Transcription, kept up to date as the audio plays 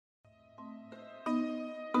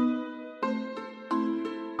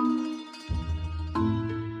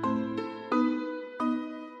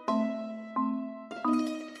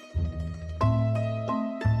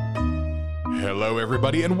Hello,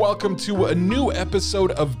 everybody, and welcome to a new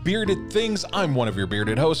episode of Bearded Things. I'm one of your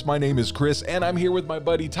bearded hosts. My name is Chris, and I'm here with my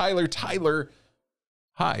buddy Tyler. Tyler,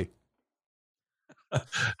 hi.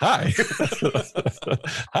 Hi.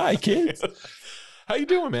 Hi, kids. How you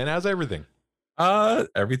doing, man? How's everything?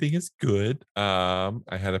 Everything is good. I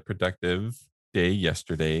had a productive day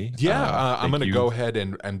yesterday. Yeah, I'm going to go ahead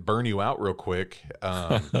and burn you out real quick.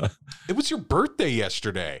 It was your birthday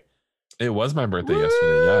yesterday. It was my birthday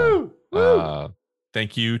yesterday, yeah.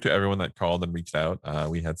 Thank you to everyone that called and reached out.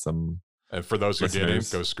 We had some And for those who listeners.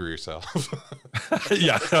 didn't, go screw yourself.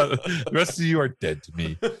 Yeah, the rest of you are dead to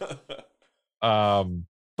me.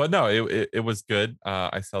 But no, it was good.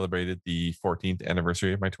 I celebrated the 14th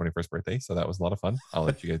anniversary of my 21st birthday, so that was a lot of fun. I'll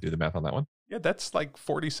let you guys do the math on that one. Yeah, that's like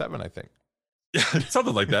 47, I think. Yeah,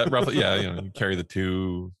 something like that, roughly. Yeah, you carry the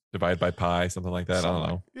 2, divide by pi, something like that. I don't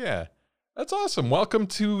know. Yeah, that's awesome. Welcome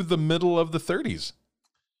to the middle of the 30s.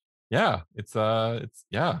 Yeah, it's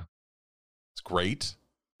great.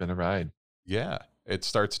 Been a ride. Yeah, it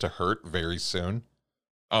starts to hurt very soon.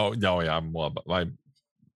 Oh no, yeah, I'm well, but I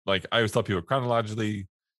always tell people chronologically,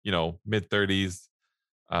 mid 30s.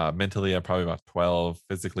 Mentally, I'm probably about 12.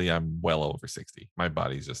 Physically, I'm well over 60. My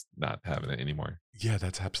body's just not having it anymore. Yeah,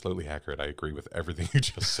 that's absolutely accurate. I agree with everything you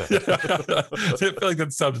just said. I feel like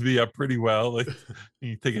that sums me up pretty well. Like,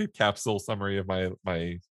 you take a capsule summary of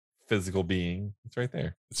my physical being. It's right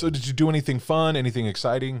there. So did you do anything fun? Anything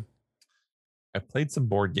exciting? I played some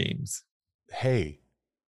board games. Hey,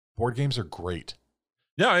 board games are great.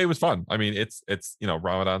 Yeah, it was fun. I mean, it's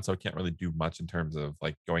Ramadan, so I can't really do much in terms of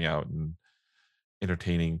like going out and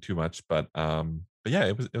entertaining too much. But yeah,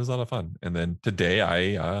 it was a lot of fun. And then today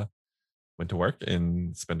I went to work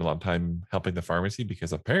and spent a lot of time helping the pharmacy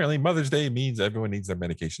because apparently Mother's Day means everyone needs their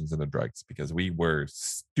medications and their drugs because we were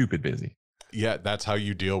stupid busy. Yeah, that's how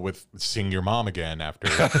you deal with seeing your mom again after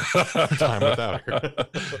time without her.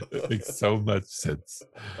 It makes so much sense.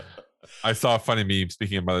 I saw a funny meme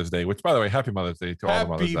speaking of Mother's Day, which, by the way, happy Mother's Day to all the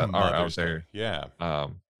mothers that are out there. Yeah.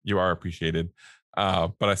 You are appreciated.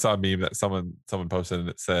 But I saw a meme that someone posted and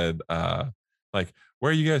it said, like,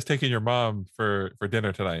 where are you guys taking your mom for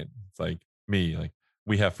dinner tonight? It's like, me, like,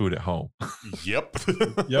 we have food at home. Yep.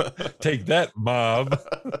 Yep. Take that, Mom.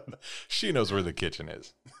 She knows where the kitchen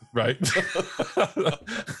is. Right.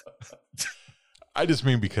 I just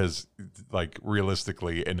mean because, like,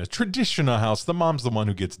 realistically, in a traditional house, the mom's the one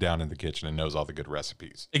who gets down in the kitchen and knows all the good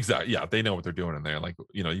recipes. Exactly. Yeah, they know what they're doing in there. Like,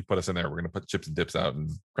 you put us in there, we're going to put chips and dips out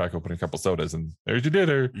and crack open a couple sodas, and there's your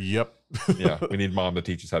dinner. Yep. Yeah, we need Mom to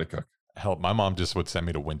teach us how to cook. Hell, my mom just would send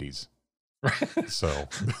me to Wendy's. So.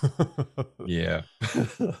 Yeah.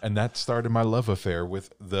 And that started my love affair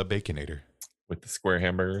with the Baconator. With the square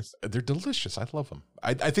hamburgers. They're delicious. I love them.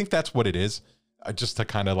 I think that's what it is. Just to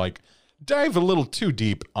kind of like dive a little too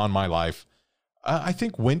deep on my life. I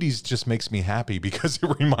think Wendy's just makes me happy because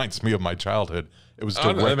it reminds me of my childhood. It was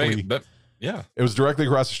directly, it was directly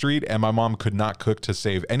across the street, and my mom could not cook to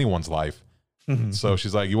save anyone's life. So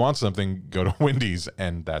she's like, "You want something? Go to Wendy's,"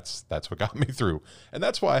 and that's what got me through. And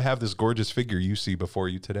that's why I have this gorgeous figure you see before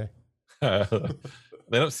you today.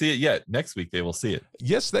 They don't see it yet. Next week they will see it.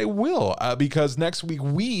 Yes, they will, because next week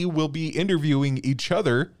we will be interviewing each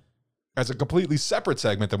other as a completely separate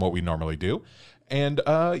segment than what we normally do. And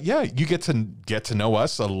yeah, you get to know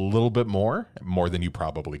us a little bit more than you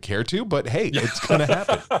probably care to, but hey, it's going to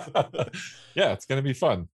happen. Yeah, it's going to be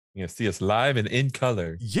fun. You're going to see us live and in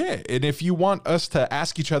color. Yeah, and if you want us to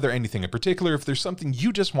ask each other anything in particular, if there's something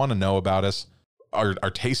you just want to know about us, our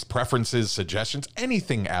taste preferences, suggestions,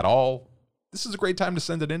 anything at all, this is a great time to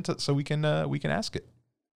send it in so we can ask it.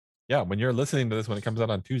 Yeah, when you're listening to this, when it comes out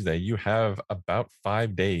on Tuesday, you have about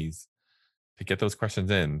 5 days to get those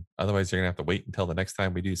questions in. Otherwise, you're gonna have to wait until the next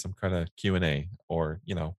time we do some kind of Q&A, or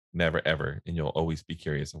never ever, and you'll always be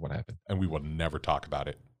curious of what happened. And we will never talk about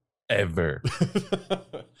it ever.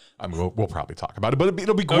 I mean, we'll probably talk about it, but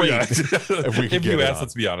it'll be great. If you ask,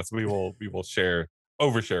 let's be honest, we will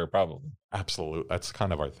overshare probably. Absolutely, that's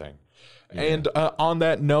kind of our thing. Yeah. And on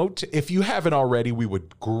that note, if you haven't already, we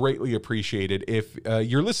would greatly appreciate it if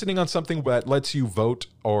you're listening on something that lets you vote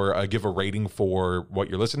or give a rating for what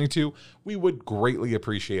you're listening to. We would greatly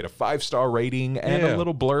appreciate a 5-star rating and a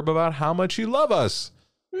little blurb about how much you love us.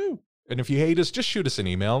 Woo. And if you hate us, just shoot us an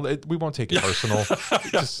email. We won't take it personal.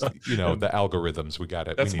 Just, the algorithms, we got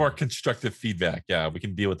it. That's more constructive feedback. Yeah, we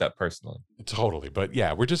can deal with that personally. Totally. But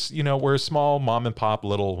yeah, we're just, we're a small mom and pop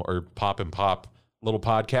little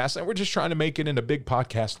podcast, and we're just trying to make it in a big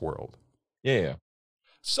podcast world. Yeah.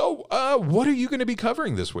 So what are you going to be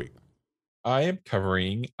covering this week? I am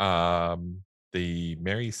covering the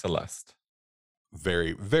Mary Celeste.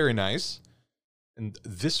 Very, very nice. And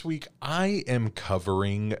this week, I am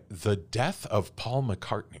covering the death of Paul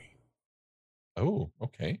McCartney. Oh,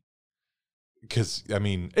 okay. Because, I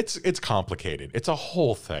mean, it's complicated. It's a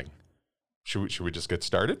whole thing. Should we just get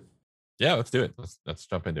started? Yeah, let's do it. Let's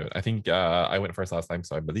jump into it. I think I went first last time,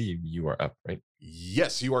 so I believe you are up, right?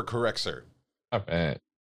 Yes, you are correct, sir. All right.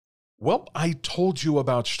 Well, I told you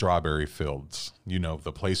about Strawberry Fields. You know,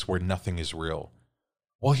 the place where nothing is real.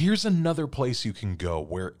 Well, here's another place you can go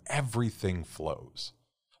where everything flows.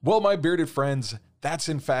 Well, my bearded friends, that's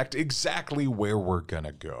in fact exactly where we're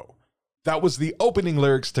gonna go. That was the opening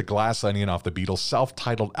lyrics to Glass Onion off the Beatles'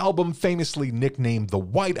 self-titled album, famously nicknamed the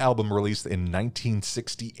White Album, released in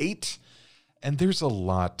 1968. And there's a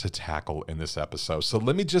lot to tackle in this episode. So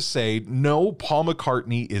let me just say, no, Paul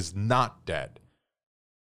McCartney is not dead.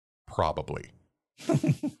 Probably.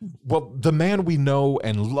 Well, the man we know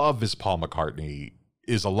and love as Paul McCartney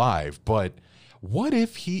is alive, but what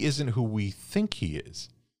if he isn't who we think he is?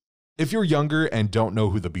 If you're younger and don't know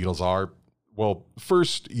who the Beatles are, well,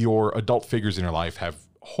 first, your adult figures in your life have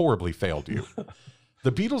horribly failed you.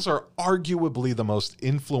 The Beatles are arguably the most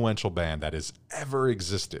influential band that has ever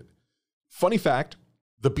existed. Funny fact,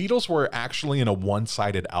 the Beatles were actually in a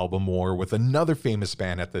one-sided album war with another famous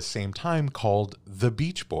band at the same time called the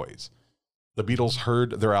Beach Boys. The Beatles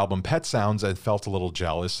heard their album Pet Sounds and felt a little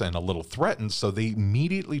jealous and a little threatened, so they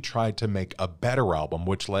immediately tried to make a better album,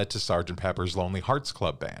 which led to Sgt. Pepper's Lonely Hearts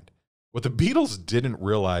Club Band. What the Beatles didn't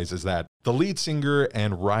realize is that the lead singer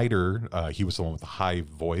and writer, he was the one with the high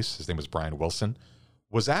voice, his name was Brian Wilson,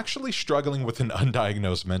 was actually struggling with an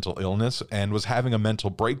undiagnosed mental illness and was having a mental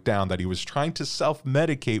breakdown that he was trying to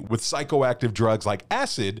self-medicate with psychoactive drugs like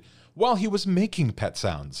acid while he was making Pet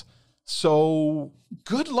Sounds. So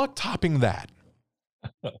good luck topping that.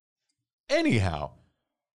 Anyhow,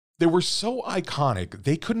 they were so iconic,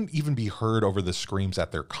 they couldn't even be heard over the screams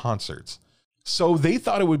at their concerts. So they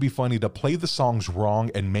thought it would be funny to play the songs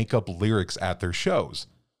wrong and make up lyrics at their shows.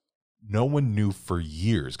 No one knew for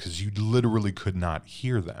years because you literally could not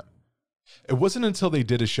hear them. It wasn't until they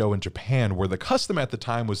did a show in Japan where the custom at the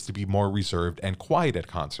time was to be more reserved and quiet at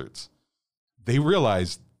concerts. They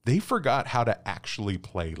realized they forgot how to actually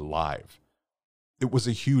play live. It was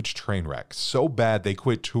a huge train wreck, so bad they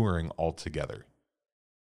quit touring altogether.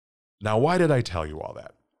 Now, why did I tell you all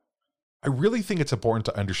that? I really think it's important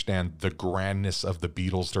to understand the grandness of the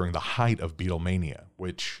Beatles during the height of Beatlemania,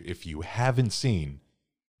 which, if you haven't seen,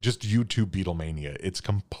 just YouTube Beatlemania, it's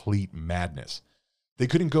complete madness. They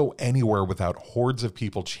couldn't go anywhere without hordes of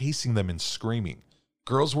people chasing them and screaming.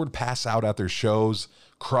 Girls would pass out at their shows,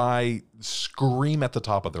 cry, scream at the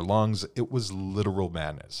top of their lungs. It was literal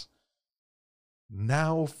madness.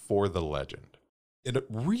 Now for the legend. It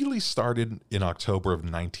really started in October of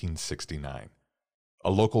 1969. A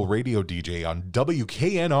local radio DJ on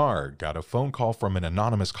WKNR got a phone call from an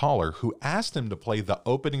anonymous caller who asked him to play the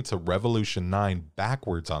opening to Revolution 9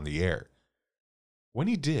 backwards on the air. When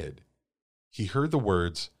he did, he heard the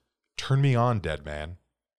words, "Turn me on, dead man."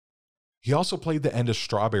 He also played the end of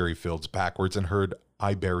Strawberry Fields backwards and heard,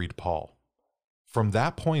 "I buried Paul." From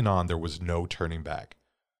that point on, there was no turning back.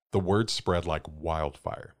 The word spread like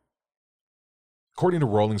wildfire. According to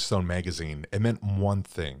Rolling Stone magazine, it meant one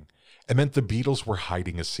thing. It meant the Beatles were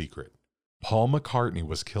hiding a secret. Paul McCartney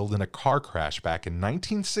was killed in a car crash back in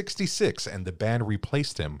 1966, and the band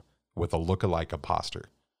replaced him with a look-alike imposter.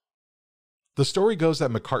 The story goes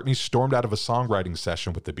that McCartney stormed out of a songwriting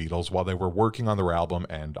session with the Beatles while they were working on their album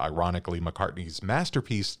and, ironically, McCartney's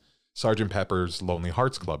masterpiece, Sgt. Pepper's Lonely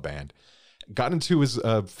Hearts Club Band, got into his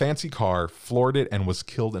fancy car, floored it, and was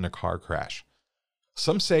killed in a car crash.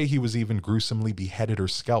 Some say he was even gruesomely beheaded or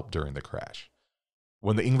scalped during the crash.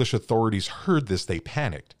 When the English authorities heard this, they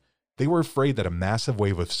panicked. They were afraid that a massive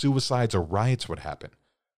wave of suicides or riots would happen.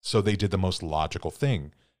 So they did the most logical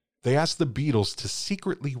thing. They asked the Beatles to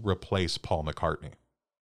secretly replace Paul McCartney.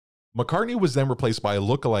 McCartney was then replaced by a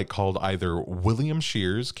lookalike called either William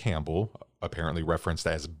Shears Campbell, apparently referenced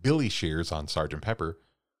as Billy Shears on Sgt. Pepper,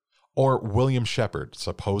 or William Shepard,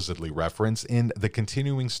 supposedly referenced in the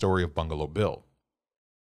continuing story of Bungalow Bill.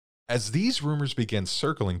 As these rumors began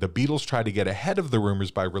circling, the Beatles tried to get ahead of the rumors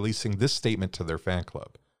by releasing this statement to their fan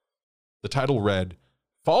club. The title read,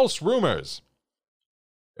 "False Rumors."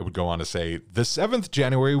 It would go on to say, "The 7th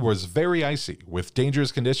January was very icy, with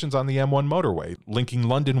dangerous conditions on the M1 motorway, linking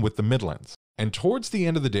London with the Midlands. And towards the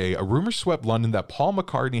end of the day, a rumor swept London that Paul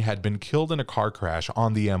McCartney had been killed in a car crash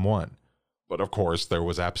on the M1. But of course, there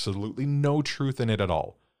was absolutely no truth in it at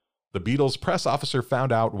all. The Beatles' press officer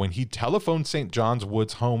found out when he telephoned St. John's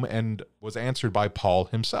Wood's home and was answered by Paul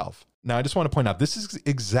himself." Now, I just want to point out, this is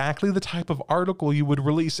exactly the type of article you would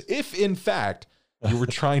release if, in fact, You were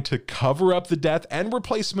trying to cover up the death and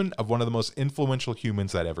replacement of one of the most influential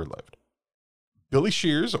humans that ever lived. Billy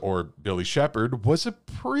Shears, or Billy Shepherd, was a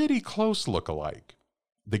pretty close look-alike.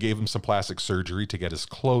 They gave him some plastic surgery to get as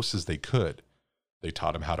close as they could. They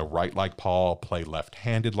taught him how to write like Paul, play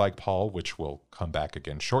left-handed like Paul, which will come back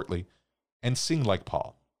again shortly, and sing like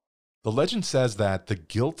Paul. The legend says that the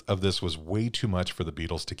guilt of this was way too much for the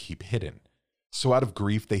Beatles to keep hidden. So out of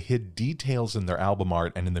grief, they hid details in their album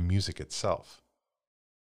art and in the music itself.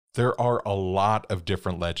 There are a lot of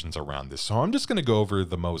different legends around this, so I'm just going to go over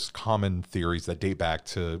the most common theories that date back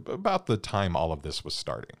to about the time all of this was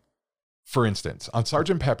starting. For instance, on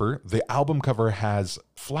Sgt. Pepper, the album cover has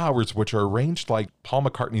flowers which are arranged like Paul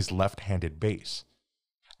McCartney's left-handed bass.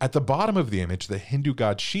 At the bottom of the image, the Hindu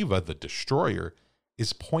god Shiva, the destroyer,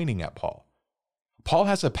 is pointing at Paul. Paul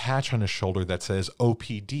has a patch on his shoulder that says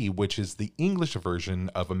OPD, which is the English version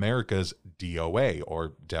of America's DOA,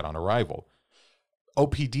 or Dead on Arrival.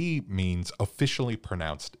 OPD means officially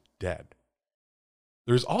pronounced dead.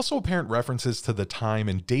 There's also apparent references to the time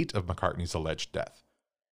and date of McCartney's alleged death,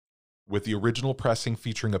 with the original pressing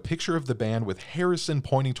featuring a picture of the band with Harrison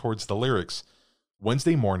pointing towards the lyrics,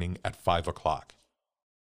 Wednesday morning at 5 o'clock.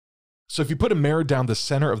 So if you put a mirror down the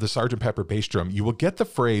center of the Sgt. Pepper bass drum, you will get the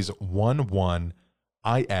phrase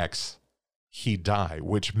 11IX, he die,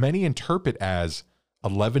 which many interpret as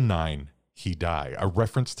 11/9, he die, a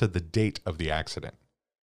reference to the date of the accident.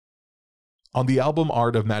 On the album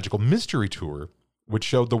art of Magical Mystery Tour, which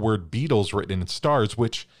showed the word Beatles written in stars,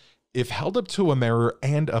 which, if held up to a mirror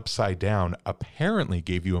and upside down, apparently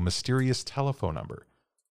gave you a mysterious telephone number.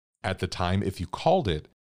 At the time, if you called it,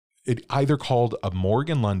 it either called a morgue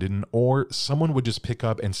in London or someone would just pick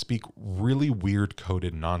up and speak really weird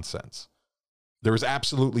coded nonsense. There is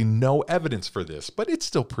absolutely no evidence for this, but it's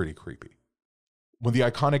still pretty creepy. When the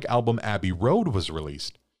iconic album Abbey Road was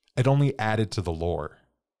released, it only added to the lore.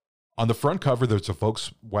 On the front cover, there's a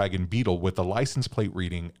Volkswagen Beetle with a license plate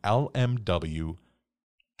reading LMW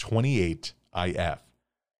 28IF,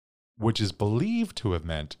 which is believed to have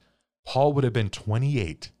meant Paul would have been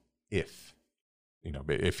 28 if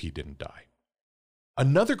he didn't die.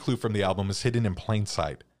 Another clue from the album is hidden in plain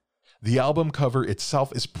sight. The album cover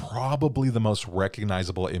itself is probably the most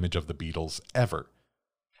recognizable image of the Beatles ever.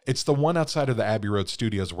 It's the one outside of the Abbey Road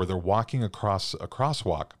studios where they're walking across a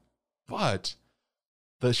crosswalk, but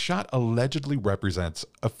the shot allegedly represents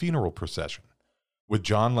a funeral procession, with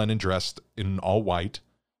John Lennon dressed in all white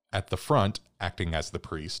at the front, acting as the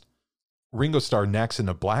priest, Ringo Starr next in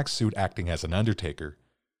a black suit acting as an undertaker,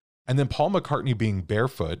 and then Paul McCartney being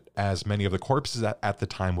barefoot, as many of the corpses at the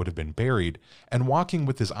time would have been buried, and walking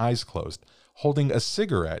with his eyes closed, holding a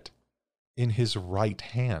cigarette in his right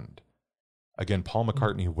hand. Again, Paul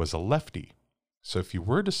McCartney was a lefty, so if you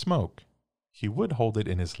were to smoke, he would hold it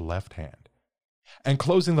in his left hand. And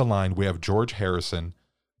closing the line, we have George Harrison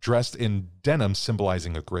dressed in denim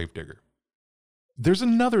symbolizing a gravedigger. There's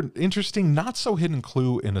another interesting, not so hidden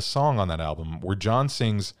clue in a song on that album where John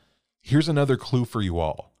sings, "Here's another clue for you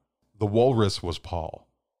all. The walrus was Paul."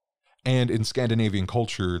 And in Scandinavian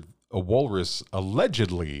culture, a walrus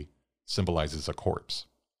allegedly symbolizes a corpse.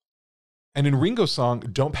 And in Ringo's song,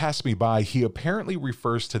 "Don't Pass Me By," he apparently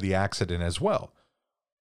refers to the accident as well.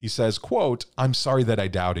 He says, quote, "I'm sorry that I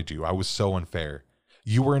doubted you. I was so unfair.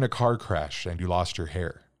 You were in a car crash and you lost your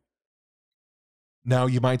hair." Now,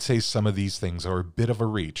 you might say some of these things are a bit of a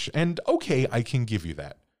reach, and okay, I can give you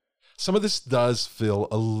that. Some of this does feel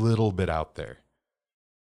a little bit out there.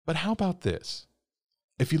 But how about this?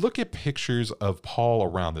 If you look at pictures of Paul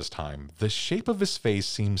around this time, the shape of his face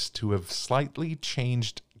seems to have slightly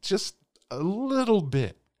changed just a little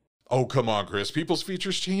bit. Oh, come on, Chris. People's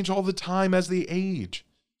features change all the time as they age.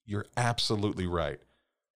 You're absolutely right.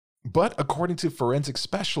 But according to forensic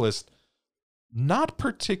specialists, not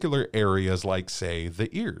particular areas like, say,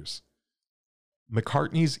 the ears.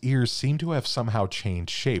 McCartney's ears seem to have somehow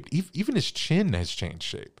changed shape. Even his chin has changed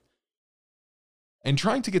shape. And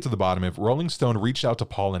trying to get to the bottom of it, Rolling Stone reached out to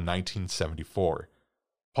Paul in 1974.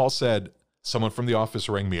 Paul said, "Someone from the office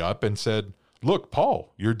rang me up and said, 'Look,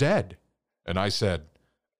 Paul, you're dead.' And I said,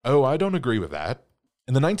 'Oh, I don't agree with that.'"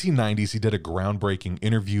 In the 1990s, he did a groundbreaking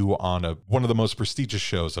interview on one of the most prestigious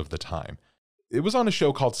shows of the time. It was on a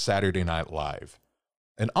show called Saturday Night Live.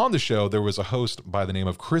 And on the show, there was a host by the name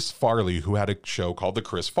of Chris Farley who had a show called The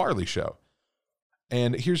Chris Farley Show.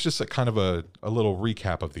 And here's just a kind of a little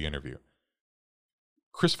recap of the interview.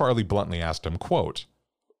 Chris Farley bluntly asked him, quote,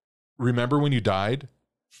 "Remember when you died?"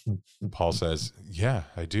 Paul says, "Yeah,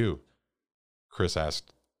 I do." Chris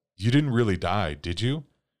asked, "You didn't really die, did you?"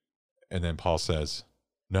 And then Paul says,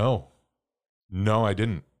 No, I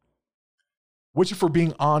didn't." which, if we're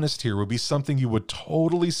being honest here, would be something you would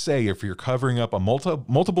totally say if you're covering up a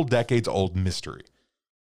multiple decades old mystery.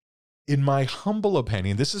 In my humble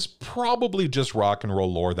opinion, this is probably just rock and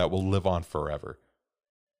roll lore that will live on forever.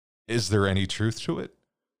 Is there any truth to it?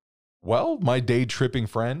 Well, my day tripping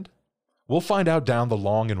friend, we'll find out down the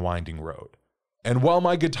long and winding road. And while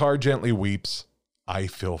my guitar gently weeps, I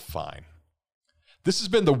feel fine. This has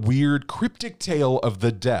been the weird, cryptic tale of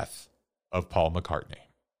the death of Paul McCartney.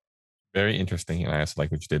 Very interesting, and I also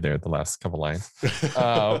like what you did there at the last couple lines.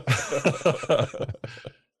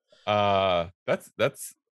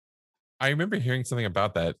 That's. I remember hearing something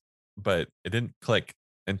about that, but it didn't click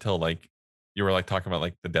until like you were like talking about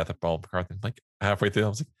like the death of Paul McCartney. Like halfway through, I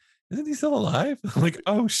was like, "Isn't he still alive?" I'm like,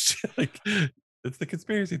 "Oh shit!" Like it's the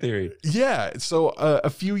conspiracy theory. Yeah. So a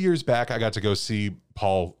few years back, I got to go see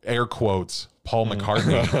Paul, air quotes, Paul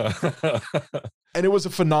McCartney. And it was a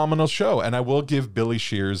phenomenal show. And I will give Billy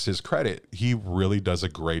Shears his credit. He really does a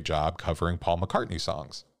great job covering Paul McCartney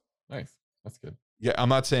songs. Nice. That's good. Yeah, I'm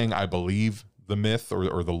not saying I believe the myth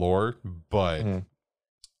or the lore, but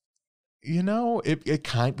you know,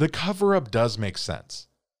 the cover up does make sense.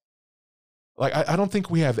 Like, I don't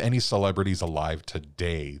think we have any celebrities alive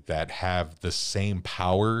today that have the same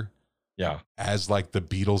power as like the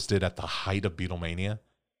Beatles did at the height of Beatlemania.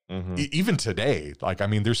 Even today, like, I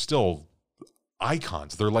mean, they're still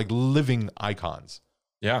icons. They're like living icons.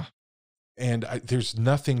 Yeah. And there's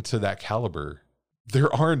nothing to that caliber.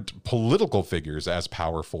 There aren't political figures as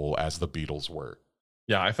powerful as the Beatles were.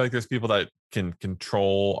 Yeah, I feel like there's people that can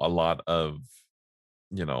control a lot of,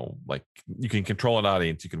 you know, like you can control an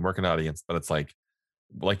audience, you can work an audience, but it's like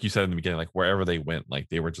you said in the beginning, like wherever they went, like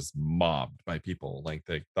they were just mobbed by people. Like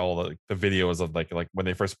all the videos of like when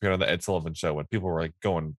they first appeared on the Ed Sullivan Show, when people were like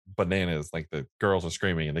going bananas, like the girls are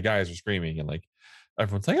screaming and the guys are screaming, and like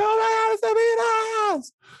everyone's like, "Oh my God,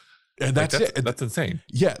 it's the Beatles!" And that's it. That's insane.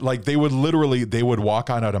 Yeah, like they would walk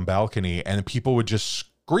on out on balcony and people would just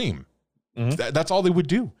scream. That's all they would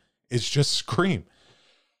do, is just scream.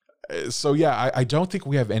 So yeah, I don't think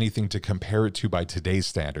we have anything to compare it to by today's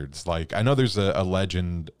standards. Like, I know there's a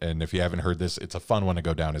legend, and if you haven't heard this, it's a fun one to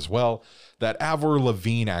go down as well, that Avril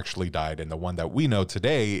Lavigne actually died, and the one that we know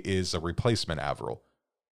today is a replacement Avril.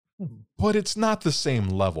 But it's not the same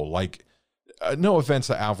level. Like, no offense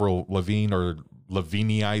to Avril Lavigne or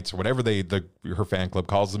Lavigniites or whatever her fan club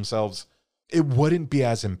calls themselves, it wouldn't be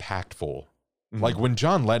as impactful. Like when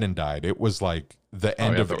John Lennon died, it was like the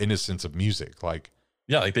end of innocence of music. Like,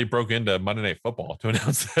 yeah, like they broke into Monday Night Football to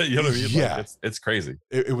announce that. You know what I mean? Yeah, like it's crazy.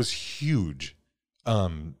 It was huge.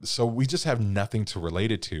 So we just have nothing to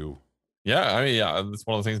relate it to. Yeah, I mean, yeah, it's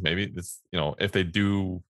one of those things. Maybe it's, you know, if they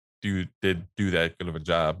did do that good of a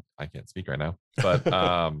job, I can't speak right now, but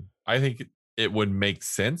I think it would make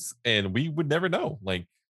sense, and we would never know. Like,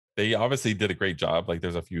 they obviously did a great job. Like,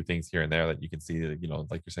 there's a few things here and there that you can see that, you know,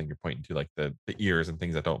 like you're saying, you're pointing to like the ears and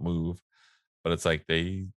things that don't move, but it's like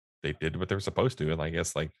they did what they were supposed to, and I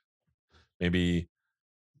guess like maybe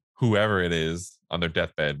whoever it is on their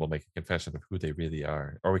deathbed will make a confession of who they really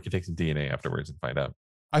are, or we can take some DNA afterwards and find out.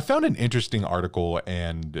 I found an interesting article,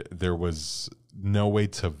 and there was no way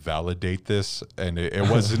to validate this, and it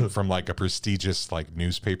wasn't from like a prestigious like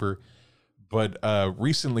newspaper. But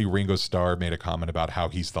recently, Ringo Starr made a comment about how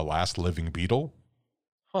he's the last living Beatle.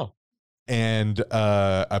 Huh. And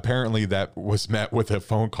apparently that was met with a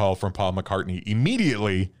phone call from Paul McCartney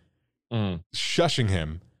immediately shushing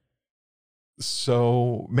him.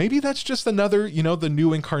 So maybe that's just another, you know, the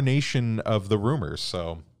new incarnation of the rumors.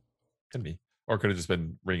 So could be. Or could have just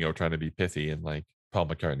been Ringo trying to be pithy and like, Paul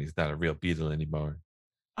McCartney's not a real Beatle anymore.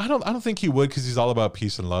 I don't think he would, because he's all about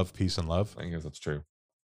peace and love, peace and love. I guess that's true.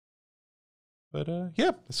 But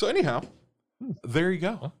yeah. So anyhow, there you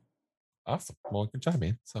go. Well, awesome. Well, good job,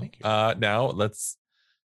 man. So now let's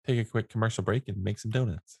take a quick commercial break and make some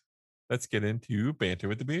donuts. Let's get into banter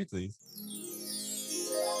with the Beardsleys.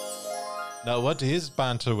 Now, what is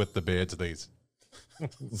banter with the Beardsleys?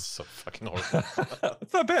 It's so fucking horrible.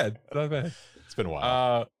 It's not bad. It's not bad. It's been a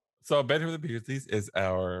while. So banter with the Beardsleys is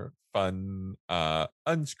our fun,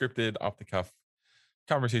 unscripted, off the cuff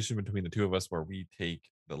conversation between the two of us, where we take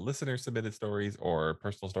the listener submitted stories or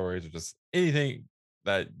personal stories or just anything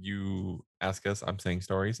that you ask us. I'm saying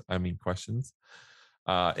stories, I mean questions.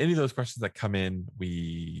 Any of those questions that come in,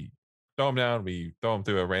 we throw them down, we throw them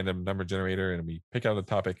through a random number generator, and we pick out a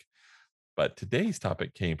topic. But today's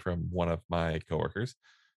topic came from one of my coworkers,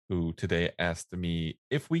 who today asked me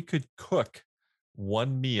if we could cook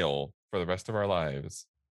one meal for the rest of our lives,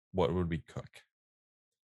 what would we cook?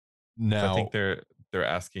 Now, so I think they're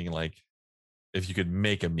asking like, if you could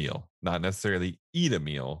make a meal, not necessarily eat a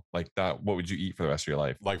meal like that, what would you eat for the rest of your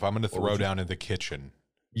life? Like if I'm going to What throw would you? down in the kitchen.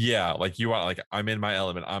 Yeah, like you want, like I'm in my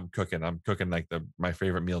element. I'm cooking. I'm cooking like my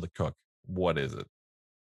favorite meal to cook. What is it?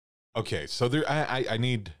 Okay, so I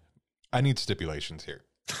need stipulations here.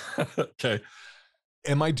 Okay.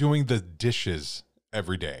 Am I doing the dishes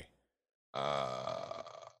every day? Uh,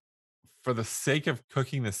 for the sake of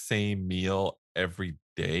cooking the same meal every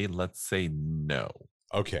day, let's say no.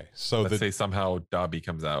 Okay, so Let's the say somehow Dobby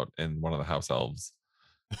comes out and one of the house elves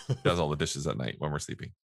does all the dishes at night when we're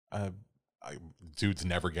sleeping. uh, dude's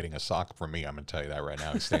never getting a sock from me. I'm gonna tell you that right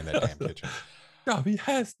now. He's staying in that damn kitchen. Dobby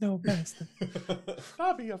has no master.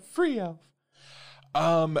 I'll be a free elf.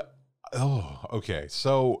 Oh, okay.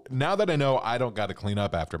 So now that I know I don't got to clean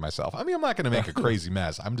up after myself, I mean, I'm not going to make a crazy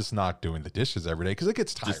mess. I'm just not doing the dishes every day because it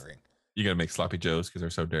gets tiring. You gotta make sloppy joes because they're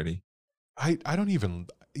so dirty. I don't even,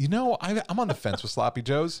 I'm on the fence with sloppy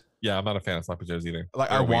joes. Yeah, I'm not a fan of sloppy joes either.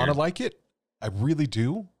 Like, I want to like it. I really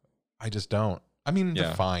do. I just don't. I mean,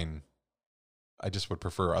 they're fine. I just would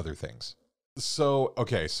prefer other things. So,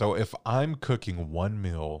 okay. So if I'm cooking one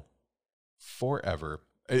meal forever,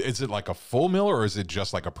 is it like a full meal or is it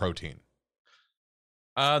just like a protein?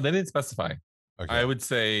 They didn't specify. Okay. I would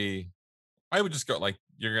say, I would just go like,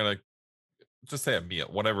 you're gonna just say a meal,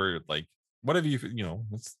 whatever, like whatever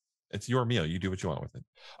it's your meal. You do what you want with it.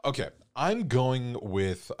 Okay. I'm going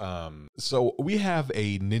with so we have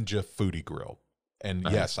a Ninja Foodie grill. And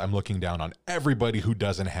yes, I'm looking down on everybody who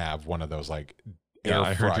doesn't have one of those like air fryer.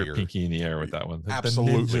 I heard your pinky in the air with that one.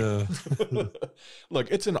 Absolutely.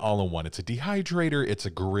 Look, it's an all-in-one. It's a dehydrator, it's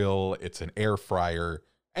a grill, it's an air fryer,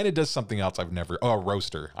 and it does something else I've never. Oh, a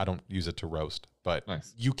roaster. I don't use it to roast, but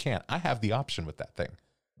nice. You can't. I have the option with that thing.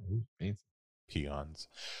 Ooh, fancy. Peons.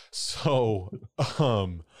 So,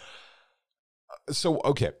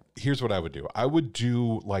 okay, here's what I would do. I would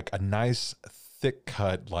do like a nice thick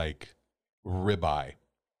cut like ribeye.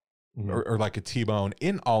 Or like a T-bone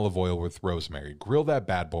in olive oil with rosemary. Grill that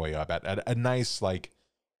bad boy up at a nice like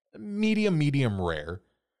medium rare.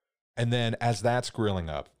 And then as that's grilling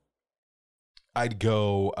up, I'd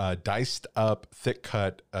go diced up thick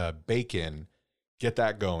cut bacon, get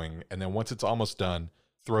that going. And then once it's almost done,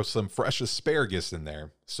 throw some fresh asparagus in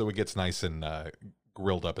there so it gets nice and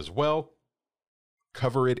grilled up as well.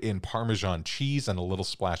 Cover it in Parmesan cheese and a little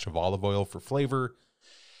splash of olive oil for flavor.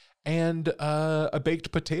 And a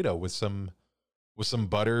baked potato with some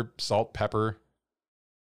butter, salt, pepper,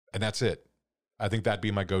 and that's it. I think that'd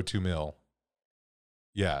be my go-to meal.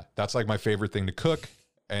 Yeah, that's like my favorite thing to cook,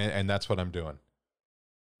 and that's what I'm doing.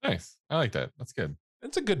 Nice. I like that. That's good.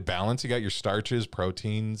 It's a good balance. You got your starches,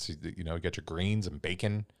 proteins, you get your greens and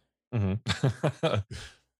bacon. Mm-hmm.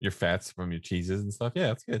 Your fats from your cheeses and stuff. Yeah,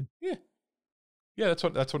 that's good. Yeah, that's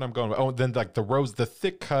what I'm going with. Oh, then like the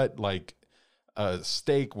thick cut like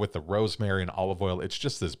steak with the rosemary and olive oil. It's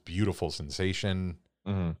just this beautiful sensation.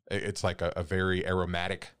 Mm-hmm. It's like a very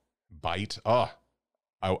aromatic bite. Oh,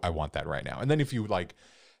 I want that right now. And then if you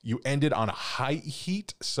end it on a high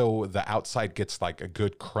heat, so the outside gets like a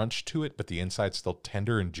good crunch to it, but the inside's still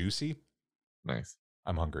tender and juicy. Nice.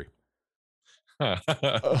 I'm hungry.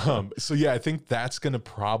 So yeah, I think that's going to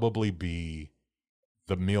probably be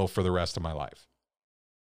the meal for the rest of my life.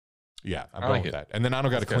 Yeah, I'm going with that. And then I don't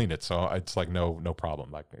got to clean it. So it's like no problem.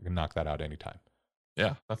 Like I can knock that out anytime.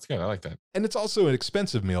 Yeah, that's good. I like that. And it's also an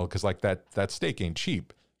expensive meal because like that steak ain't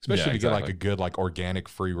cheap, especially if you get like a good like organic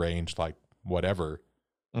free range, like whatever.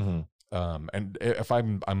 Mm-hmm. And if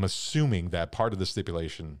I'm assuming that part of the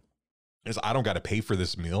stipulation is I don't got to pay for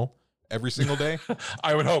this meal every single day.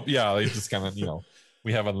 I would hope. Yeah. It's just kind of,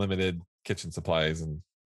 we have unlimited kitchen supplies and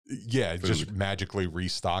it just magically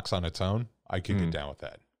restocks on its own. I could get down with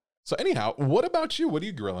that. So anyhow, what about you? What are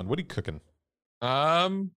you grilling? What are you cooking?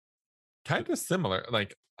 Kind of similar.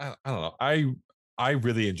 Like, I don't know. I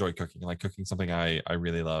really enjoy cooking. I like cooking something I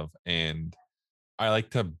really love. And I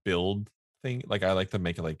like to build things. Like I like to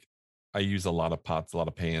make it like, I use a lot of pots, a lot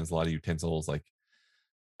of pans, a lot of utensils. Like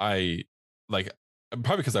I like,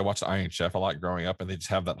 probably because I watched Iron Chef a lot growing up and they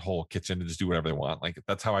just have that whole kitchen to just do whatever they want. Like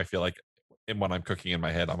that's how I feel like when I'm cooking in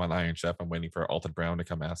my head. I'm an Iron Chef. I'm waiting for Altered Brown to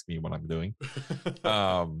come ask me what I'm doing.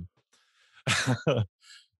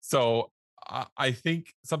 So I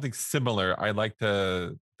think something similar. I like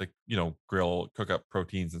to grill, cook up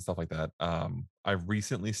proteins and stuff like that. I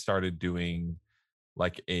recently started doing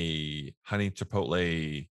like a honey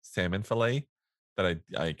chipotle salmon fillet that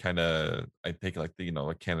I take like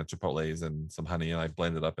a can of chipotles and some honey and I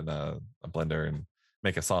blend it up in a blender and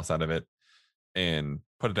make a sauce out of it and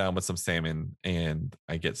put it down with some salmon and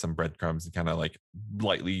I get some breadcrumbs and kind of like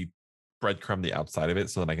lightly breadcrumb the outside of it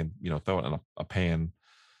so that I can throw it in a pan,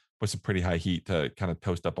 with some pretty high heat to kind of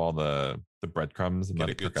toast up all the breadcrumbs and Get let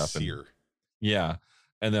a it cook good up. And sear. yeah,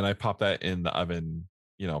 and then I pop that in the oven,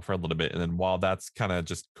 for a little bit, and then while that's kind of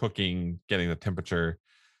just cooking, getting the temperature,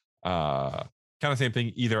 uh, kind of same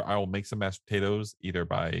thing. Either I will make some mashed potatoes, either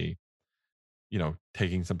by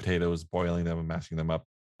taking some potatoes, boiling them, and mashing them up,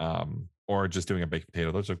 or just doing a baked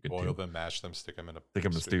potato. Those are good Boil too. them, mash them, stick them in a Stick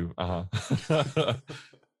them in stew. stew.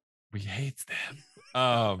 We hate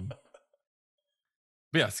them.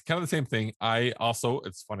 But yes, kind of the same thing. I also,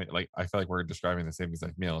 it's funny, like I feel like we're describing the same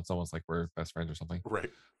exact meal. It's almost like we're best friends or something.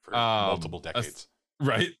 Right. For multiple decades.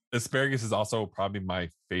 Right. Asparagus is also probably my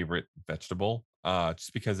favorite vegetable.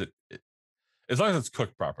 Just because as long as it's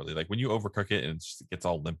cooked properly. Like when you overcook it and it gets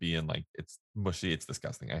all limpy and like it's mushy, it's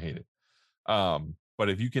disgusting. I hate it. But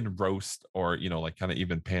if you can roast or like kind of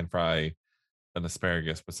even pan fry an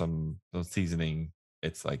asparagus with some seasoning,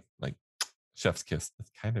 it's like chef's kiss.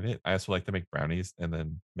 That's kind of it. I also like to make brownies and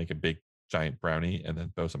then make a big giant brownie and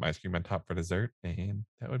then throw some ice cream on top for dessert, and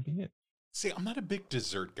that would be it. See, I'm not a big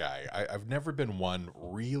dessert guy. I've never been one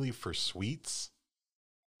really for sweets.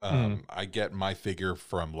 I get my figure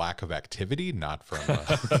from lack of activity, not from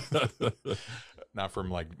not from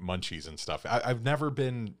like munchies and stuff. I've never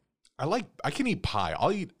been. I can eat pie.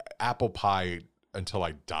 I'll eat apple pie until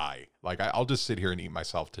I die. Like I'll just sit here and eat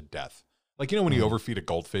myself to death. Like when you overfeed a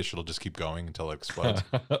goldfish, it'll just keep going until it explodes.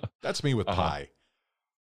 That's me with pie.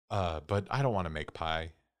 But I don't want to make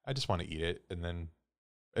pie. I just want to eat it, and then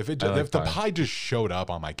if the pie just showed up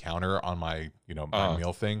on my counter on my my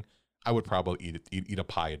meal thing, I would probably eat a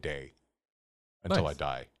pie a day until I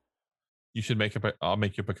die. You should make I'll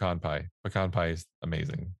make you pecan pie. Pecan pie is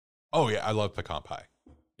amazing. Oh yeah, I love pecan pie.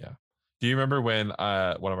 Yeah. Do you remember when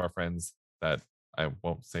one of our friends, that I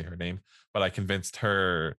won't say her name, but I convinced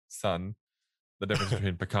her son the difference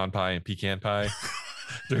between pecan pie and pecan pie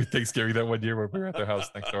during Thanksgiving that one year when we were at their house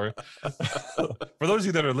next door? For those of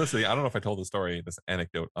you that are listening, I don't know if I told this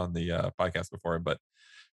anecdote on the podcast before, but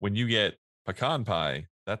when you get pecan pie,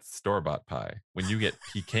 that's store-bought pie. When you get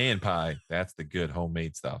pecan pie, that's the good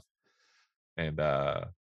homemade stuff. And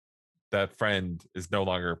that friend is no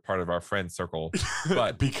longer part of our friend circle,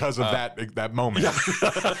 but because of that moment. Yeah.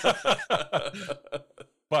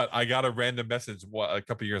 But I got a random message a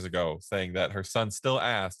couple years ago saying that her son still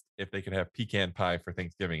asked if they could have pecan pie for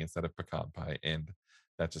Thanksgiving instead of pecan pie, and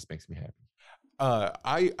that just makes me happy.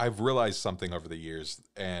 I've realized something over the years,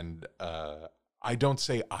 and I don't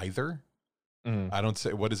say either. I don't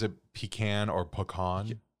say, what is it, pecan or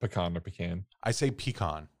pecan? Pecan or pecan. I say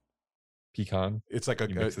pecan. Pecan. It's like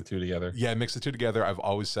you mix the two together. Yeah, mix the two together. I've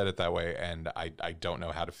always said it that way, and I don't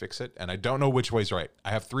know how to fix it, and I don't know which way's right.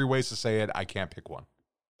 I have 3 ways to say it. I can't pick one.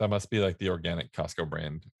 That must be like the organic Costco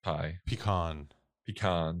brand pie. Pecan.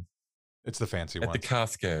 It's the fancy one. At the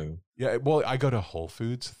Costco. Yeah, well, I go to Whole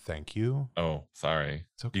Foods. Thank you. Oh, sorry.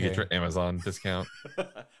 It's okay. You get your Amazon discount?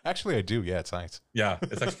 Actually, I do. Yeah, it's nice. Yeah,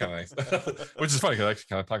 it's actually kind of nice. Which is funny because I actually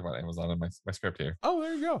kind of talk about Amazon in my script here. Oh,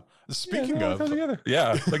 there you go. Speaking of...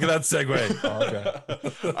 Yeah, look at that segue.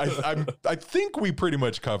 Oh, okay. I think we pretty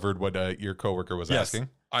much covered what your coworker was asking.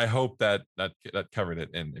 I hope that covered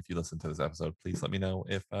it. And if you listen to this episode, please let me know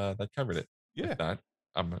if that covered it. Yeah. If not,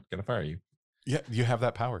 I'm going to fire you. Yeah, you have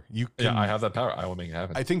that power. I have that power. I will make it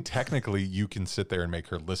happen. I think technically you can sit there and make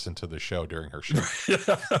her listen to the show during her show.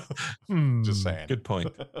 Just saying. Good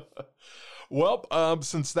point. Well,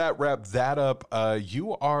 since that wrapped that up,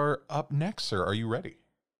 you are up next, sir. Are you ready?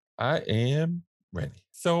 I am ready.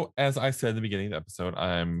 So, as I said at the beginning of the episode,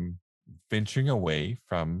 I'm venturing away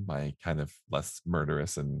from my kind of less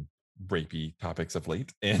murderous and rapey topics of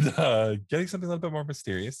late and getting something a little bit more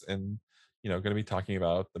mysterious, and going to be talking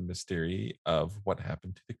about the mystery of what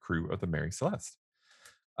happened to the crew of the Mary Celeste.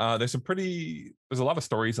 There's a lot of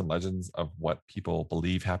stories and legends of what people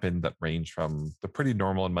believe happened that range from the pretty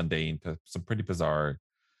normal and mundane to some pretty bizarre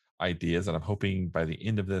ideas. And I'm hoping by the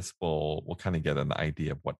end of this, we'll kind of get an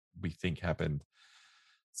idea of what we think happened.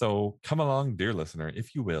 So come along, dear listener,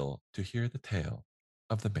 if you will, to hear the tale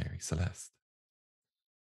of the Mary Celeste.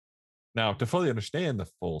 Now, to fully understand the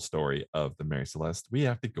full story of the Mary Celeste, we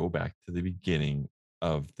have to go back to the beginning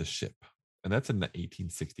of the ship, and that's in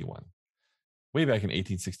 1861. Way back in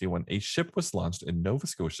 1861, a ship was launched in Nova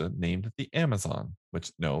Scotia named the Amazon,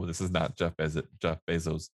 which, no, this is not Jeff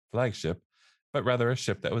Bezos' flagship, but rather a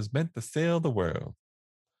ship that was meant to sail the world.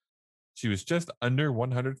 She was just under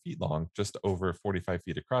 100 feet long, just over 45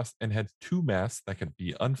 feet across, and had 2 masts that could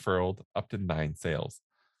be unfurled up to 9 sails.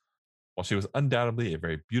 While she was undoubtedly a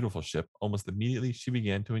very beautiful ship, almost immediately she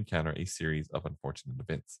began to encounter a series of unfortunate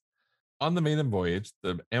events. On the maiden voyage,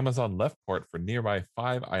 the Amazon left port for nearby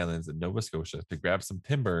 5 islands in Nova Scotia to grab some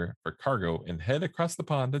timber for cargo and head across the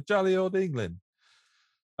pond to jolly old England.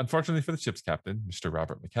 Unfortunately for the ship's captain, Mr.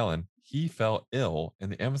 Robert McClellan, he fell ill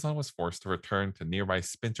and the Amazon was forced to return to nearby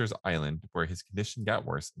Spinter's Island where his condition got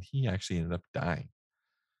worse and he actually ended up dying.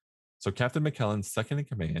 So Captain McClellan's second in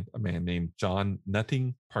command, a man named John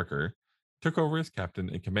Nutting Parker, took over as captain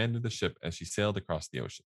and commanded the ship as she sailed across the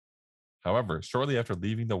ocean. However, shortly after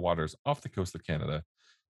leaving the waters off the coast of Canada,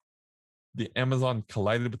 the Amazon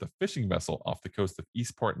collided with a fishing vessel off the coast of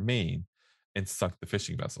Eastport, Maine, and sunk the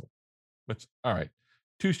fishing vessel. Which, all right,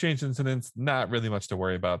 two strange incidents, not really much to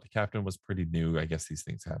worry about. The captain was pretty new. I guess these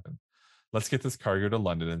things happen. Let's get this cargo to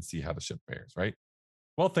London and see how the ship fares, right?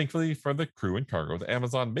 Well, thankfully for the crew and cargo, the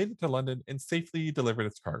Amazon made it to London and safely delivered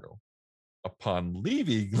its cargo. Upon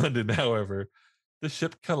leaving London, however, the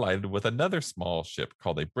ship collided with another small ship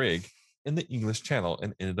called a brig in the English Channel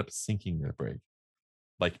and ended up sinking the brig.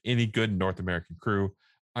 Like any good North American crew,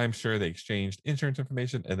 I'm sure they exchanged insurance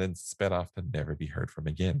information and then sped off to never be heard from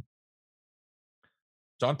again.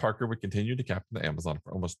 John Parker would continue to captain the Amazon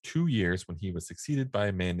for almost 2 years when he was succeeded by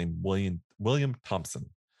a man named William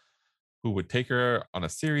Thompson, who would take her on a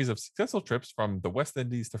series of successful trips from the West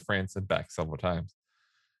Indies to France and back several times.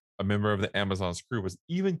 A member of the Amazon's crew was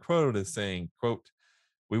even quoted as saying, quote,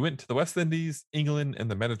 "We went to the West Indies, England,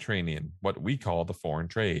 and the Mediterranean, what we call the foreign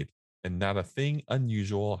trade, and not a thing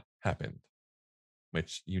unusual happened."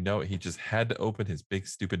 Which, he just had to open his big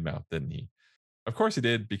stupid mouth, didn't he? Of course he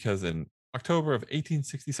did, because in October of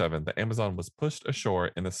 1867, the Amazon was pushed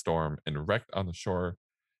ashore in a storm and wrecked on the shore,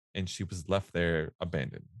 and she was left there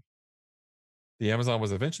abandoned. The Amazon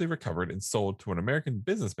was eventually recovered and sold to an American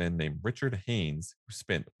businessman named Richard Haynes, who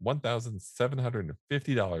spent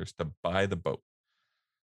 $1,750 to buy the boat.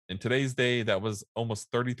 In today's day, that was almost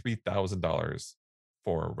 $33,000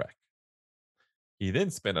 for a wreck. He then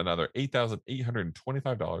spent another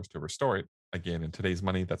 $8,825 to restore it. Again, in today's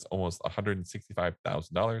money, that's almost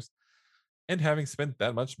 $165,000. And having spent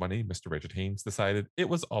that much money, Mr. Richard Haynes decided it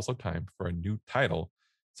was also time for a new title.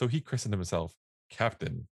 So he christened himself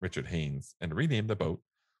Captain Richard Haynes and renamed the boat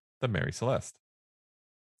the Mary Celeste.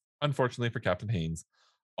 Unfortunately for Captain Haynes,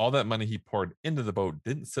 all that money he poured into the boat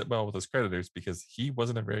didn't sit well with his creditors because he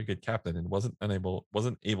wasn't a very good captain and wasn't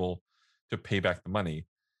able to pay back the money.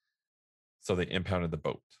 So they impounded the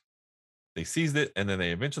boat. They seized it and then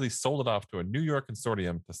they eventually sold it off to a New York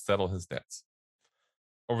consortium to settle his debts.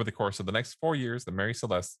 Over the course of the next 4 years, the Mary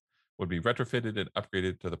Celeste would be retrofitted and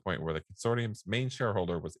upgraded to the point where the consortium's main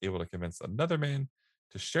shareholder was able to convince another man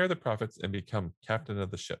to share the profits and become captain of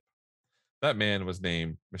the ship. That man was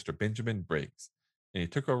named Mr. Benjamin Briggs, and he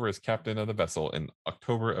took over as captain of the vessel in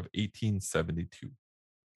October of 1872.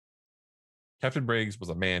 Captain Briggs was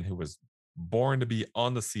a man who was born to be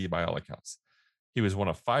on the sea by all accounts. He was one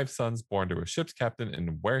of 5 sons born to a ship's captain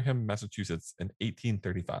in Wareham, Massachusetts in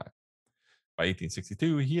 1835. By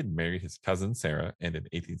 1862, he had married his cousin Sarah, and in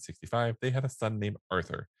 1865, they had a son named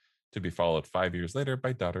Arthur, to be followed 5 years later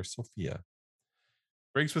by daughter Sophia.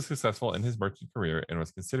 Briggs was successful in his merchant career and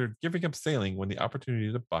was considered giving up sailing when the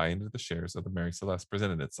opportunity to buy into the shares of the Mary Celeste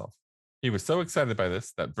presented itself. He was so excited by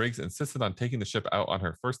this that Briggs insisted on taking the ship out on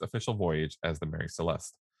her first official voyage as the Mary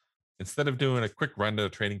Celeste. Instead of doing a quick run to the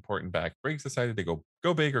trading port and back, Briggs decided to go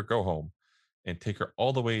big or go home and take her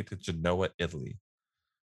all the way to Genoa, Italy.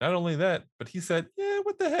 Not only that, but he said, "Yeah,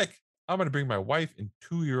 what the heck? I'm going to bring my wife and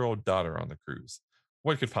 2-year-old daughter on the cruise.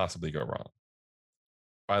 What could possibly go wrong?"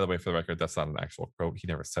 By the way, for the record, that's not an actual quote. He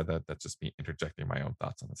never said that. That's just me interjecting my own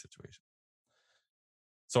thoughts on the situation.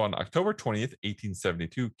 So on October 20th,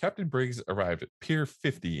 1872, Captain Briggs arrived at Pier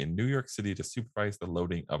 50 in New York City to supervise the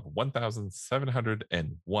loading of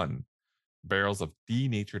 1,701 barrels of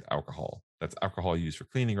denatured alcohol. That's alcohol used for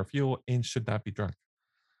cleaning or fuel and should not be drunk.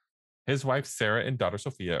 His wife, Sarah, and daughter,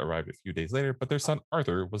 Sophia, arrived a few days later, but their son,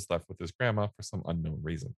 Arthur, was left with his grandma for some unknown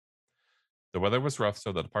reason. The weather was rough,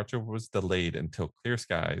 so the departure was delayed until clear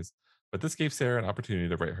skies, but this gave Sarah an opportunity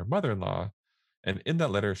to write her mother-in-law, and in that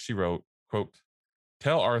letter she wrote, quote,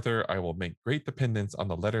 "Tell Arthur I will make great dependence on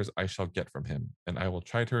the letters I shall get from him, and I will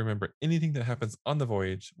try to remember anything that happens on the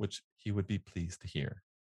voyage which he would be pleased to hear."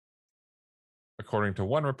 According to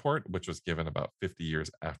one report, which was given about 50 years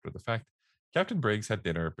after the fact, Captain Briggs had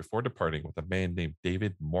dinner before departing with a man named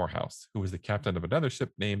David Morehouse, who was the captain of another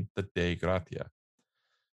ship named the Dei Gratia.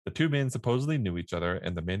 The two men supposedly knew each other,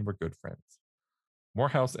 and the men were good friends.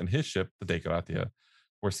 Morehouse and his ship, the Dei Gratia,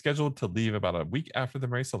 were scheduled to leave about a week after the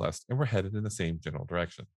Mary Celeste and were headed in the same general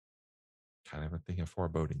direction. Kind of a thing of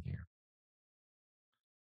foreboding here.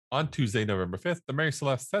 On Tuesday, November 5th, the Mary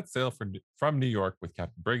Celeste set sail from New York with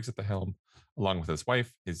Captain Briggs at the helm, along with his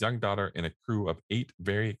wife, his young daughter, and a crew of 8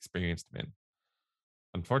 very experienced men.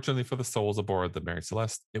 Unfortunately for the souls aboard the Mary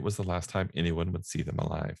Celeste, it was the last time anyone would see them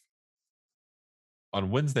alive.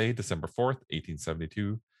 On Wednesday, December 4th,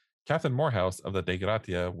 1872, Captain Morehouse of the De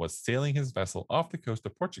Gratia was sailing his vessel off the coast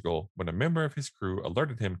of Portugal when a member of his crew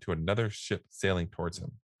alerted him to another ship sailing towards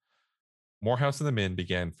him. Morehouse and the men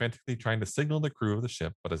began frantically trying to signal the crew of the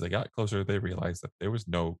ship, but as they got closer, they realized that there was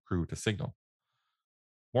no crew to signal.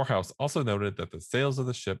 Morehouse also noted that the sails of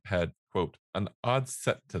the ship had, quote, an odd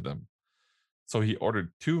set to them, so he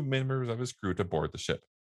ordered 2 members of his crew to board the ship.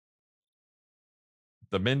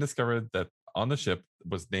 The men discovered that on the ship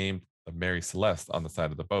was named the Mary Celeste on the side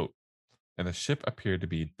of the boat, and the ship appeared to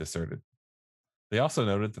be deserted. They also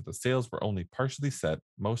noted that the sails were only partially set,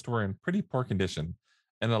 most were in pretty poor condition,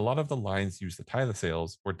 and a lot of the lines used to tie the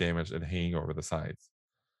sails were damaged and hanging over the sides.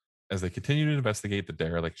 As they continued to investigate the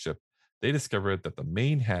derelict ship, they discovered that the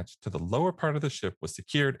main hatch to the lower part of the ship was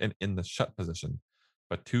secured and in the shut position,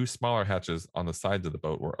 but 2 smaller hatches on the sides of the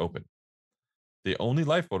boat were open. The only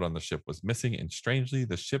lifeboat on the ship was missing, and strangely,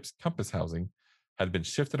 the ship's compass housing had been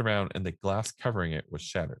shifted around and the glass covering it was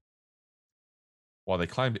shattered. While they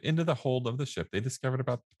climbed into the hold of the ship, they discovered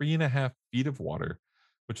about 3.5 feet of water,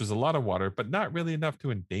 which was a lot of water, but not really enough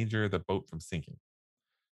to endanger the boat from sinking.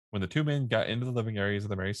 When the 2 men got into the living areas of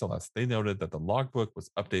the Mary Celeste, they noted that the logbook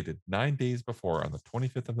was updated 9 days before on the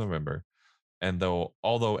 25th of November, and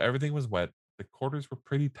although everything was wet, the quarters were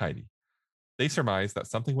pretty tidy. They surmised that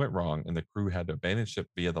something went wrong and the crew had to abandon ship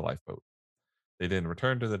via the lifeboat. They then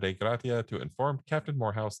returned to the De Gratia to inform Captain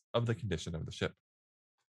Morehouse of the condition of the ship.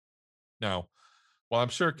 Now, while I'm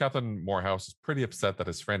sure Captain Morehouse is pretty upset that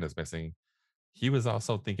his friend is missing, he was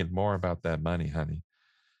also thinking more about that money, honey.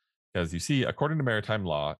 Because you see, according to maritime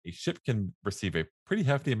law, a ship can receive a pretty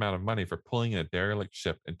hefty amount of money for pulling in a derelict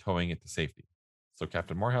ship and towing it to safety. So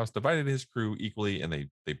Captain Morehouse divided his crew equally, and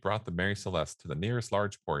they brought the Mary Celeste to the nearest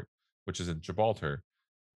large port, which is in Gibraltar,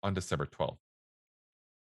 on December 12th.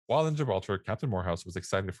 While in Gibraltar, Captain Morehouse was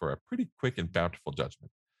excited for a pretty quick and bountiful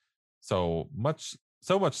judgment. So much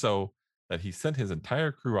so that he sent his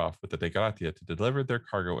entire crew off with the De Gratia to deliver their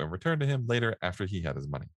cargo and return to him later after he had his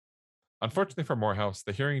money. Unfortunately for Morehouse,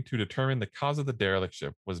 the hearing to determine the cause of the derelict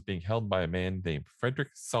ship was being held by a man named Frederick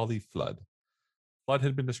Solly Flood. Flood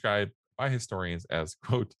had been described by historians as,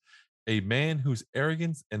 quote, a man whose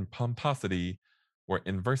arrogance and pomposity were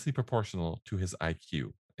inversely proportional to his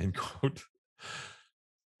IQ, end quote.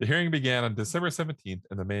 The hearing began on December 17th,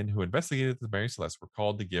 and the men who investigated the Mary Celeste were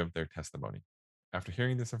called to give their testimony. After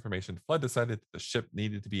hearing this information, Flood decided that the ship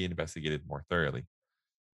needed to be investigated more thoroughly.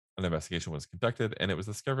 An investigation was conducted, and it was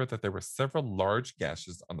discovered that there were several large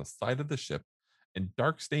gashes on the side of the ship, and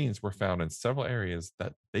dark stains were found in several areas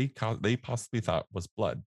that they possibly thought was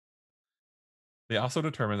blood. They also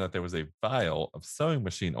determined that there was a vial of sewing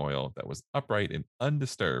machine oil that was upright and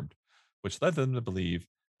undisturbed, which led them to believe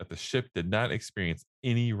that the ship did not experience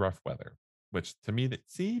any rough weather. Which to me that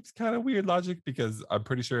seems kind of weird logic, because I'm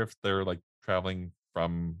pretty sure if they're like traveling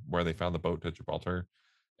from where they found the boat to Gibraltar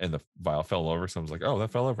and the vial fell over, someone's like, "Oh,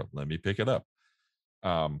 that fell over. Let me pick it up."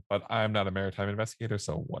 But I'm not a maritime investigator,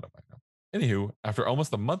 so what do I know? Anywho, after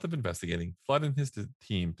almost a month of investigating, Flood and his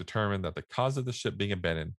team determined that the cause of the ship being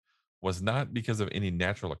abandoned was not because of any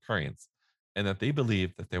natural occurrence, and that they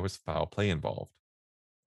believed that there was foul play involved.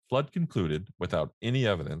 Flood concluded, without any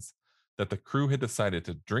evidence, that the crew had decided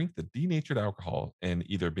to drink the denatured alcohol and,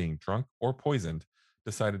 either being drunk or poisoned,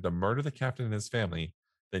 decided to murder the captain and his family,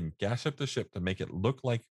 then gash up the ship to make it look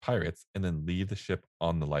like pirates, and then leave the ship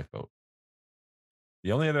on the lifeboat.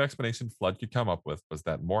 The only other explanation Flood could come up with was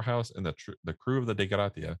that Morehouse and the crew of the De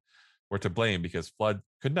Gratia were to blame, because Flood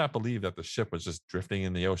could not believe that the ship was just drifting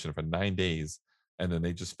in the ocean for 9 days and then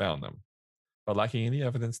they just found them. But lacking any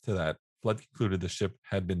evidence to that, Flood concluded the ship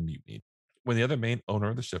had been mutinied. When the other main owner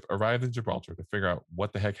of the ship arrived in Gibraltar to figure out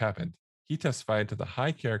what the heck happened, he testified to the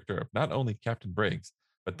high character of not only Captain Briggs,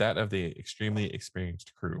 but that of the extremely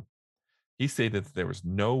experienced crew. He stated that there was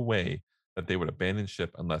no way that they would abandon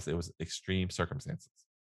ship unless it was extreme circumstances.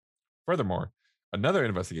 Furthermore, another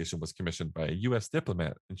investigation was commissioned by a U.S.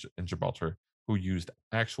 diplomat in Gibraltar, who used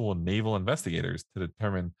actual naval investigators to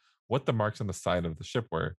determine what the marks on the side of the ship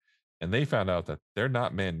were, and they found out that they're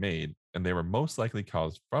not man made, and they were most likely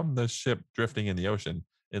caused from the ship drifting in the ocean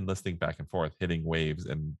and listing back and forth, hitting waves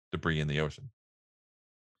and debris in the ocean.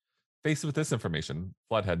 Faced with this information,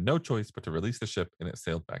 Flood had no choice but to release the ship, and it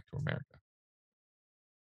sailed back to America.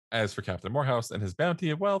 As for Captain Morehouse and his bounty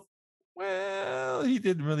of wealth, well, he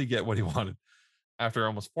didn't really get what he wanted. After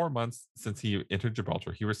almost 4 months since he entered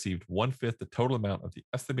Gibraltar, he received one fifth the total amount of the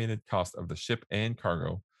estimated cost of the ship and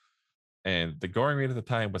cargo. And the going rate at the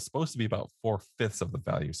time was supposed to be about 4/5 of the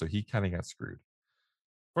value, so he kind of got screwed.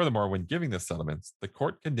 Furthermore, when giving the settlements, the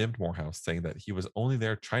court condemned Morehouse, saying that he was only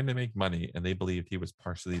there trying to make money and they believed he was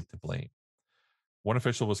partially to blame. One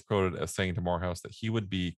official was quoted as saying to Morehouse that he would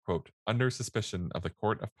be, quote, under suspicion of the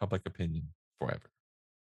court of public opinion forever.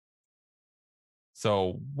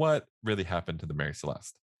 So, what really happened to the Mary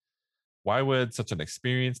Celeste? Why would such an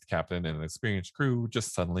experienced captain and an experienced crew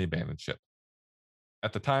just suddenly abandon ship?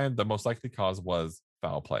 At the time, the most likely cause was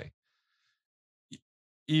foul play. E-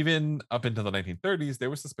 Even up into the 1930s, there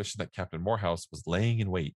was suspicion that Captain Morehouse was laying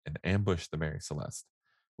in wait and ambushed the Mary Celeste,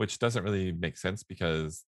 which doesn't really make sense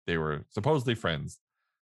because they were supposedly friends,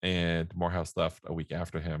 and Morehouse left a week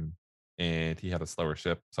after him, and he had a slower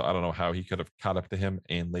ship. So I don't know how he could have caught up to him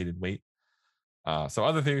and laid in wait. So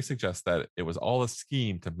other theories suggest that it was all a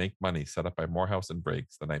scheme to make money set up by Morehouse and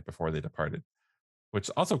Briggs the night before they departed, which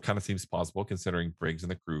also kind of seems plausible considering Briggs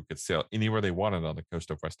and the crew could sail anywhere they wanted on the coast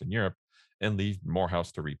of Western Europe and leave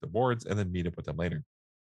Morehouse to reap the rewards and then meet up with them later.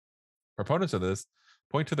 Proponents of this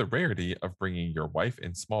point to the rarity of bringing your wife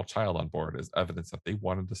and small child on board as evidence that they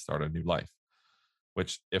wanted to start a new life.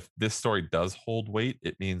 Which, if this story does hold weight,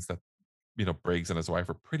 it means that Briggs and his wife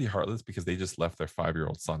are pretty heartless because they just left their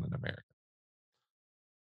 5-year-old son in America.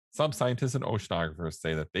 Some scientists and oceanographers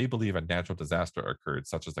say that they believe a natural disaster occurred,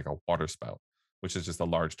 such as like a water spout, which is just a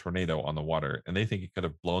large tornado on the water, and they think it could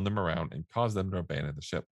have blown them around and caused them to abandon the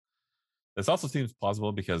ship. This also seems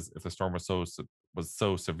plausible because if the storm was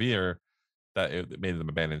so severe that it made them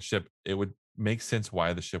abandon ship, it would make sense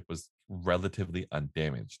why the ship was relatively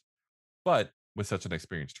undamaged. But with such an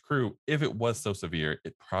experienced crew, if it was so severe,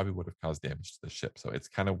 it probably would have caused damage to the ship. So it's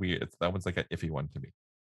kind of weird. That one's like an iffy one to me.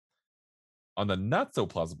 On the not so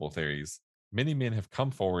plausible theories, many men have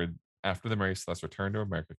come forward after the Mary Celeste returned to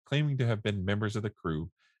America, claiming to have been members of the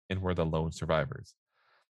crew and were the lone survivors.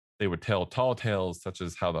 They would tell tall tales such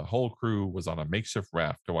as how the whole crew was on a makeshift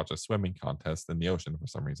raft to watch a swimming contest in the ocean for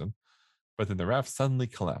some reason, but then the raft suddenly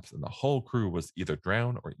collapsed and the whole crew was either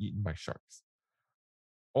drowned or eaten by sharks.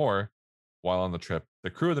 Or, while on the trip, the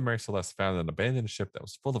crew of the Mary Celeste found an abandoned ship that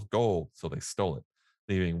was full of gold, so they stole it,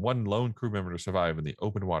 leaving one lone crew member to survive in the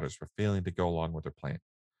open waters for failing to go along with their plan.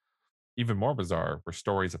 Even more bizarre were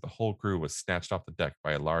stories that the whole crew was snatched off the deck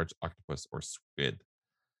by a large octopus or squid.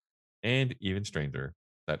 And even stranger,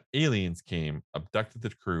 that aliens came, abducted the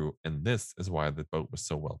crew, and this is why the boat was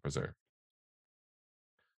so well preserved.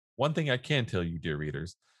 One thing I can tell you, dear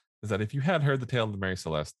readers, is that if you had heard the tale of the Mary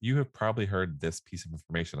Celeste, you have probably heard this piece of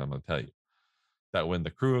information I'm going to tell you. That when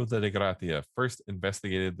the crew of the De Gratia first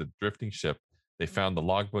investigated the drifting ship, they found the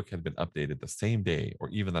logbook had been updated the same day or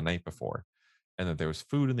even the night before, and that there was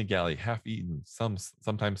food in the galley half eaten,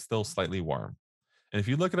 sometimes still slightly warm. And if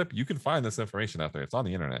you look it up, you can find this information out there. It's on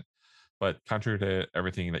the internet. But contrary to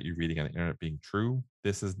everything that you're reading on the internet being true,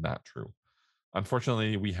 this is not true.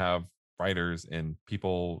 Unfortunately, we have writers and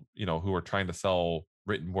people, who are trying to sell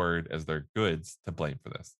written word as their goods to blame for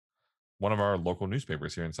this. One of our local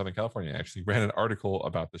newspapers here in Southern California actually ran an article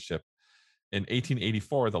about the ship. In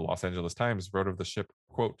 1884, the Los Angeles Times wrote of the ship,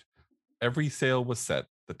 quote, every sail was set,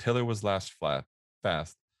 the tiller was lashed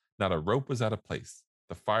fast, not a rope was out of place.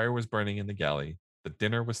 The fire was burning in the galley, the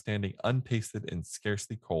dinner was standing untasted and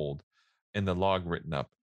scarcely cold, and the log written up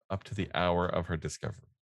to the hour of her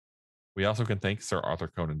discovery. We also can thank Sir Arthur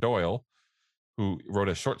Conan Doyle, who wrote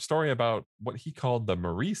a short story about what he called the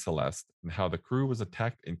Marie Celeste and how the crew was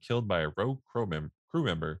attacked and killed by a rogue crew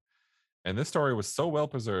member. And this story was so well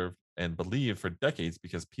preserved and believed for decades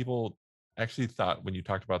because people actually thought when you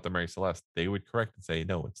talked about the Mary Celeste, they would correct and say,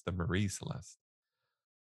 no, it's the Marie Celeste.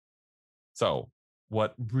 So,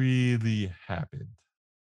 what really happened?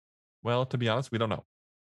 Well, to be honest, we don't know.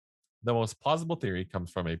 The most plausible theory comes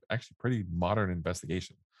from a actually pretty modern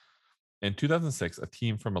investigation. In 2006, a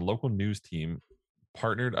team from a local news team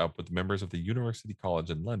partnered up with members of the University College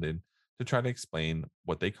in London to try to explain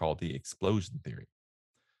what they call the explosion theory.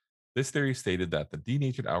 This theory stated that the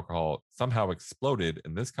denatured alcohol somehow exploded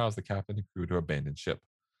and this caused the captain and crew to abandon ship.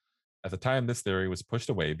 At the time, this theory was pushed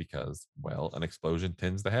away because, well, an explosion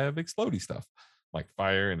tends to have explodey stuff like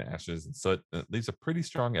fire and ashes and soot, and it leaves a pretty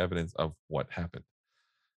strong evidence of what happened.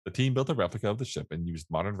 The team built a replica of the ship and used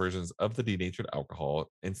modern versions of the denatured alcohol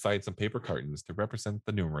inside some paper cartons to represent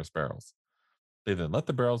the numerous barrels. They then lit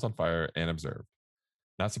the barrels on fire and observed.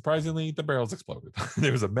 Not surprisingly, the barrels exploded.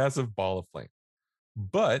 There was a massive ball of flame.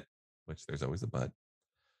 But, which there's always a but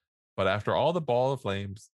after all the ball of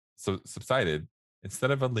flames subsided, instead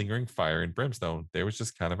of a lingering fire and brimstone, there was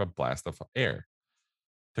just kind of a blast of air.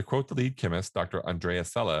 To quote the lead chemist, Dr. Andrea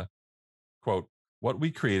Sella, quote, what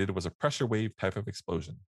we created was a pressure wave type of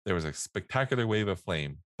explosion. There was a spectacular wave of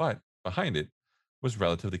flame, but behind it was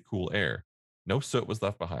relatively cool air. No soot was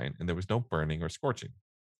left behind, and there was no burning or scorching.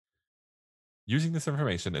 Using this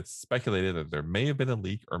information, it's speculated that there may have been a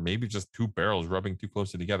leak or maybe just two barrels rubbing too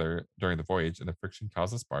closely together during the voyage, and the friction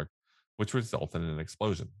caused a spark, which resulted in an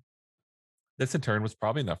explosion. This, in turn, was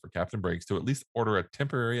probably enough for Captain Briggs to at least order a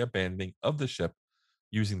temporary abandoning of the ship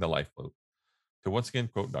using the lifeboat. To once again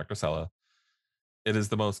quote Dr. Sella, it is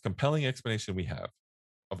the most compelling explanation we have.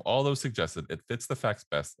 Of all those suggested, it fits the facts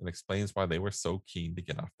best and explains why they were so keen to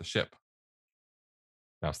get off the ship.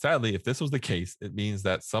 Now, sadly, if this was the case, it means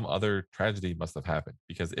that some other tragedy must have happened,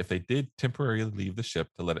 because if they did temporarily leave the ship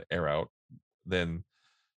to let it air out, then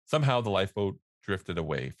somehow the lifeboat drifted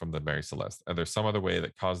away from the Mary Celeste, and there's some other way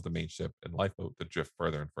that caused the main ship and lifeboat to drift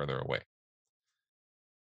further and further away.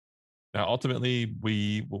 Now, ultimately,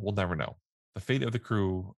 we will never know. The fate of the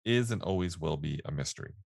crew is and always will be a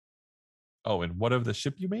mystery. Oh, and what of the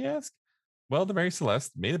ship, you may ask? Well, the Mary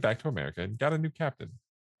Celeste made it back to America and got a new captain.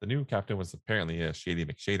 The new captain was apparently a shady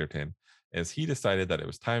McShaderton, as he decided that it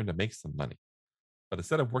was time to make some money. But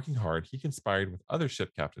instead of working hard, he conspired with other ship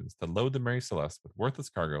captains to load the Mary Celeste with worthless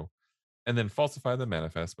cargo and then falsify the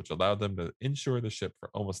manifest, which allowed them to insure the ship for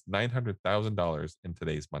almost $900,000 in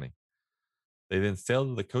today's money. They then sailed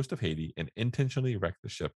to the coast of Haiti and intentionally wrecked the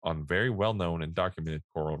ship on very well known and documented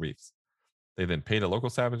coral reefs. They then paid a local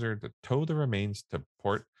scavenger to tow the remains to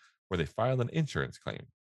port, where they filed an insurance claim.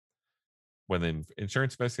 When the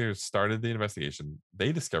insurance investigators started the investigation,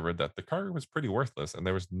 they discovered that the cargo was pretty worthless and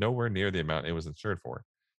there was nowhere near the amount it was insured for.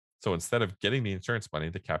 So instead of getting the insurance money,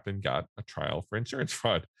 the captain got a trial for insurance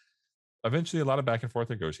fraud. Eventually, a lot of back and forth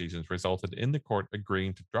negotiations resulted in the court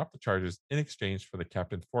agreeing to drop the charges in exchange for the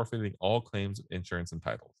captain forfeiting all claims of insurance and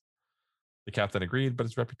titles. The captain agreed, but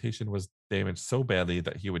his reputation was damaged so badly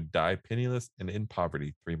that he would die penniless and in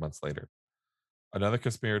poverty 3 months later. Another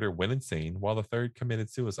conspirator went insane, while the third committed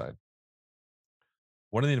suicide.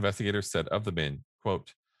 One of the investigators said of the men,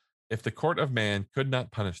 quote, if the court of man could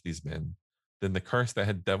not punish these men, then the curse that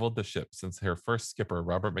had deviled the ship since her first skipper,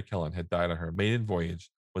 Robert McKellen, had died on her maiden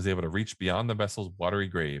voyage was able to reach beyond the vessel's watery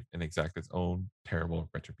grave and exact its own terrible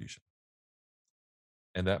retribution.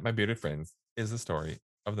 And that, my bearded friends, is the story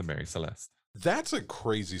of the Mary Celeste. That's a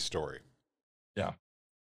crazy story. Yeah.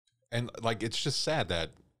 And like, it's just sad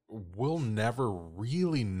that we'll never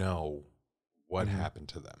really know what happened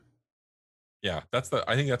to them. Yeah, I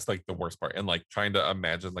think that's like the worst part. And like trying to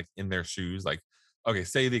imagine like in their shoes, like, okay,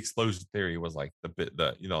 say the explosion theory was like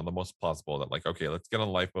the most plausible, that like, okay, let's get on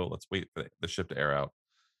a lifeboat, let's wait for the ship to air out.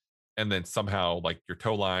 And then somehow like your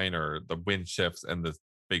tow line or the wind shifts and the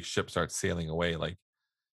big ship starts sailing away. Like,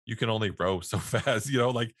 you can only row so fast,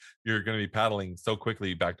 like you're going to be paddling so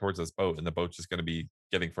quickly back towards this boat, and the boat's just going to be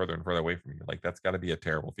getting further and further away from you. Like, that's got to be a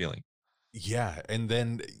terrible feeling. Yeah. And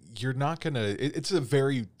then you're not going to, it's a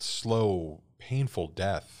very slow, painful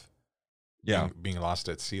death. Yeah. Being lost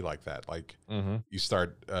at sea like that. Like, you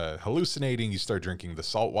start hallucinating, you start drinking the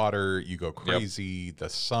salt water, you go crazy, the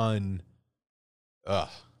sun. Ugh.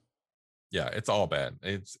 Yeah, it's all bad.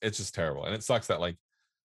 It's just terrible. And it sucks that like,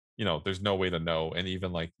 there's no way to know. And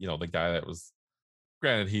even like, the guy that was,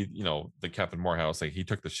 granted, he, the Captain Morehouse, like he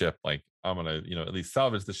took the ship, like, I'm gonna, at least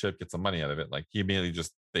salvage the ship, get some money out of it. Like, he immediately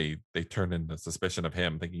just they turned into suspicion of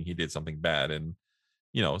him, thinking he did something bad. And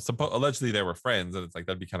allegedly they were friends, and it's like,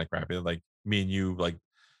 that'd be kind of crappy. Like me and you like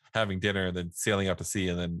having dinner and then sailing out to sea,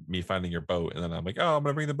 and then me finding your boat, and then I'm like, oh, I'm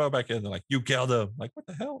gonna bring the boat back in. And they're like, you killed him. Like, what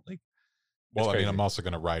the hell? Like, well, I mean, I'm also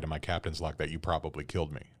going to write in my captain's log that you probably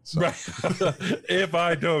killed me. So. Right. If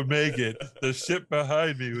I don't make it, the ship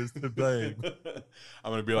behind me was to blame.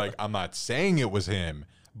 I'm going to be like, I'm not saying it was him,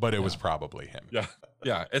 but it was probably him. Yeah.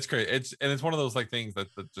 Yeah. It's great. It's one of those like things that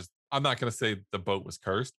just, I'm not going to say the boat was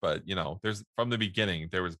cursed, but there's, from the beginning,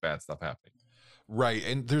 there was bad stuff happening. Right.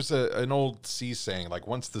 And there's an old sea saying, like,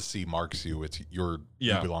 once the sea marks you, you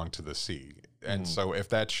belong to the sea. And so if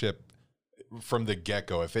that ship, from the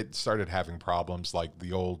get-go, if it started having problems like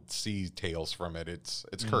the old sea tales from it, it's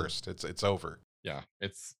cursed. It's over. Yeah,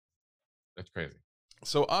 it's crazy.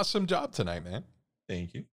 So awesome job tonight, man.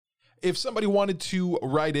 Thank you. If somebody wanted to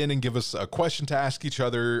write in and give us a question to ask each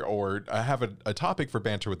other, or have a topic for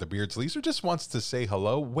Banter with the Beardsley's, or just wants to say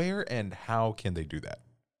hello, where and how can they do that?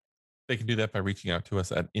 They can do that by reaching out to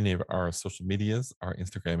us at any of our social medias. Our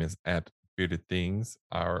Instagram is at Bearded Things,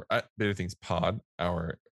 at Bearded Things Pod.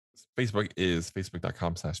 Our Facebook is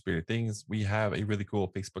facebook.com/Bearded Things. We have a really cool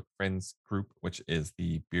Facebook friends group, which is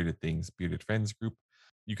the Bearded Things Bearded Friends group.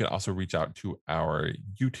 You can also reach out to our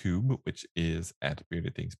YouTube, which is at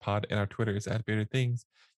Bearded Things Pod, and our Twitter is at Bearded Things.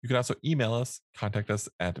 You can also email us, contact us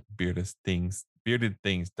at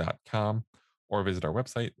beardedthings.com, or visit our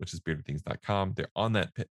website, which is beardedthings.com. There on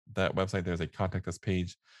that website, there's a contact us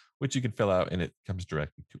page, which you can fill out, and it comes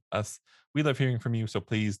directly to us. We love hearing from you, so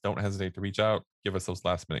please don't hesitate to reach out. Give us those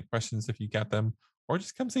last minute questions if you got them, or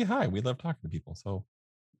just come say hi. We love talking to people, so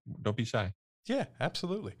don't be shy. Yeah,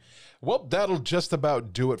 absolutely. Well, that'll just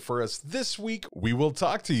about do it for us this week. We will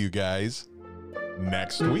talk to you guys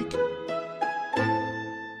next week.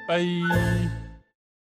 Bye.